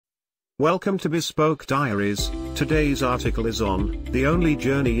Welcome to Bespoke Diaries. Today's article is on The Only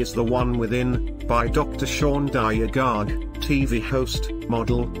Journey is the One Within, by Dr. Saundhya Garg, TV host,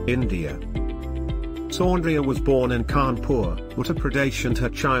 model, India. Saundhya was born in Kanpur, Uttar Pradesh, and her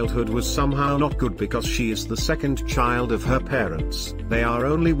childhood was somehow not good because she is the second child of her parents. They are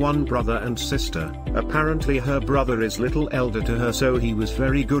only one brother and sister. Apparently her brother is little elder to her, so he was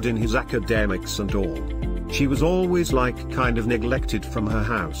very good in his academics and all. She was always kind of neglected from her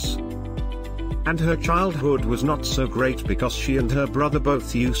house. And her childhood was not so great because she and her brother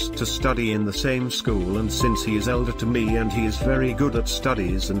both used to study in the same school, and since he is elder to me and he is very good at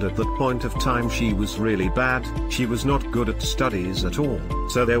studies, and at that point of time she was really bad, she was not good at studies at all,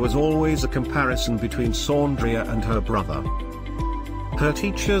 so there was always a comparison between Saundhya and her brother. Her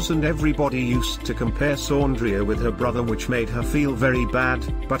teachers and everybody used to compare Saundhya with her brother, which made her feel very bad,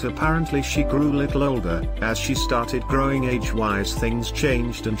 but apparently she grew little older. As she started growing age-wise, things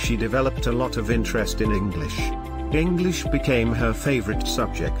changed and she developed a lot of interest in English. English became her favorite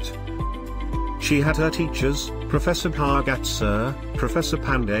subject. She had her teachers, Professor Bhagat sir, Professor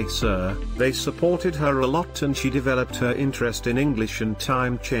Pandey sir. They supported her a lot and she developed her interest in English, and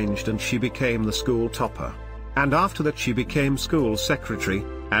time changed and she became the school topper. And after that she became school secretary,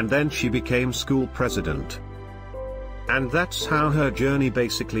 and then she became school president. And that's how her journey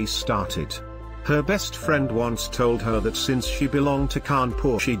basically started. Her best friend once told her that since she belonged to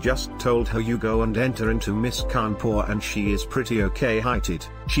Kanpur, she just told her, you go and enter into Miss Kanpur and she is pretty okay heighted.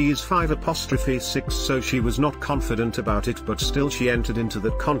 She is 5'6", so she was not confident about it, but still she entered into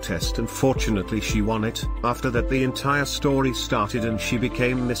the contest and fortunately she won it. After that the entire story started and she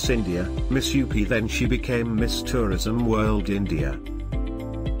became Miss India, Miss UP, then she became Miss Tourism World India.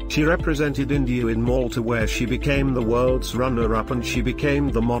 She represented India in Malta, where she became the world's runner-up, and she became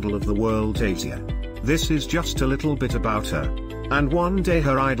the model of the world Asia. This is just a little bit about her. And one day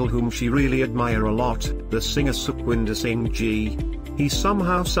her idol, whom she really admire a lot, the singer Sukhwinder Singh Ji, he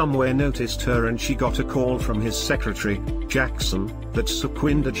somehow somewhere noticed her and she got a call from his secretary, Jackson, that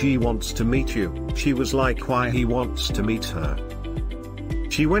Sukhwinder Ji wants to meet you. She was like, why he wants to meet her?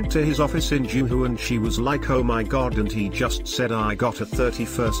 She went to his office in Juhu and she was like, oh my god, and he just said, I got a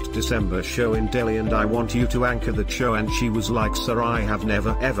 31st December show in Delhi and I want you to anchor that show. And she was like, sir, I have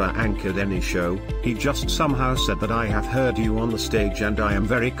never ever anchored any show. He just somehow said that I have heard you on the stage and I am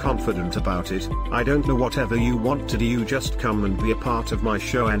very confident about it. I don't know, whatever you want to do, you just come and be a part of my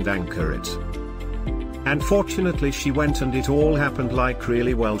show and anchor it. And fortunately she went and it all happened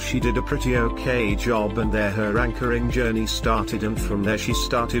really well. She did a pretty okay job and there her anchoring journey started, and from there she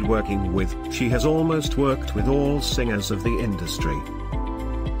started working with, she has almost worked with all singers of the industry.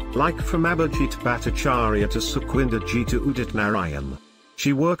 Like from Abhijit Bhattacharya to Sukhwinder Ji to Udit Narayan.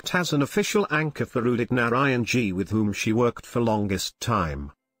 She worked as an official anchor for Udit Narayan Ji, with whom she worked for longest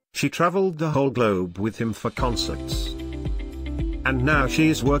time. She travelled the whole globe with him for concerts. And now she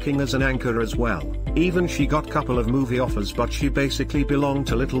is working as an anchor as well. Even she got couple of movie offers, but she basically belonged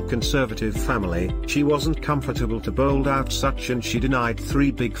to little conservative family. She wasn't comfortable to bold out such, and she denied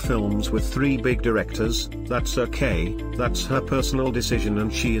 3 big films with 3 big directors. That's okay, that's her personal decision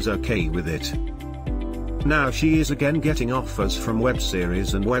and she is okay with it. Now she is again getting offers from web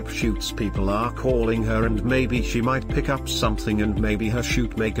series and web shoots. People are calling her and maybe she might pick up something and maybe her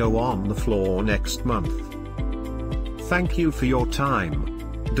shoot may go on the floor next month. Thank you for your time.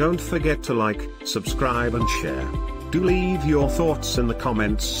 Don't forget to like, subscribe and share. Do leave your thoughts in the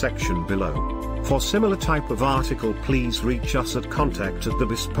comments section below. For similar type of article, please reach us at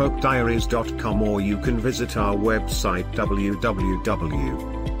contact@thebespokediaries.com, or you can visit our website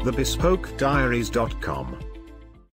www.thebespokediaries.com.